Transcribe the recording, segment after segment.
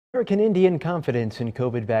American Indian confidence in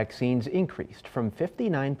COVID vaccines increased from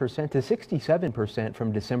 59% to 67%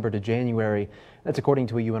 from December to January. That's according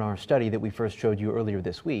to a UNR study that we first showed you earlier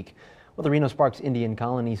this week. Well, the Reno-Sparks Indian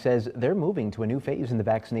Colony says they're moving to a new phase in the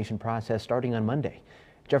vaccination process starting on Monday.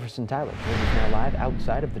 Jefferson Tyler is now live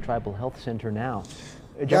outside of the Tribal Health Center now.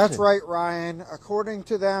 That's right, Ryan. According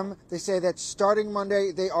to them, they say that starting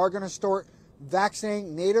Monday, they are going to start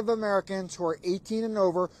vaccinating Native Americans who are 18 and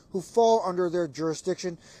over who fall under their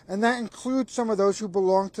jurisdiction, and that includes some of those who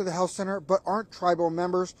belong to the health center but aren't tribal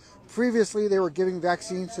members. Previously, they were giving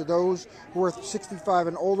vaccines to those who were 65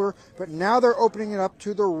 and older, but now they're opening it up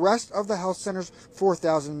to the rest of the health center's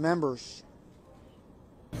 4,000 members.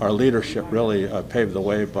 Our leadership really paved the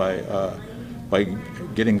way by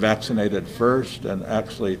getting vaccinated first and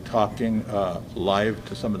actually talking live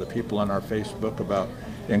to some of the people on our Facebook about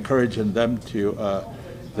encouraging them to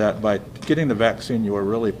that by getting the vaccine you are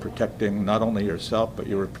really protecting not only yourself but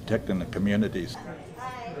you are protecting the communities.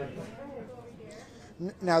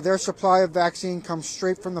 Now, their supply of vaccine comes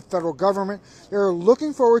straight from the federal government. They're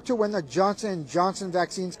looking forward to when the Johnson & Johnson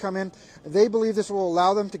vaccines come in. They believe this will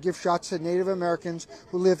allow them to give shots to Native Americans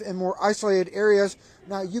who live in more isolated areas.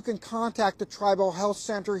 Now, you can contact the Tribal Health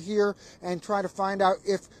Center here and try to find out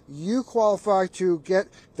if you qualify to get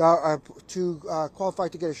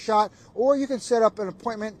a shot, or you can set up an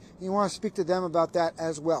appointment. You want to speak to them about that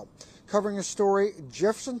as well. Covering the story,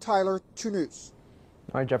 Jefferson Tyler, 2 News.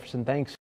 All right, Jefferson, thanks.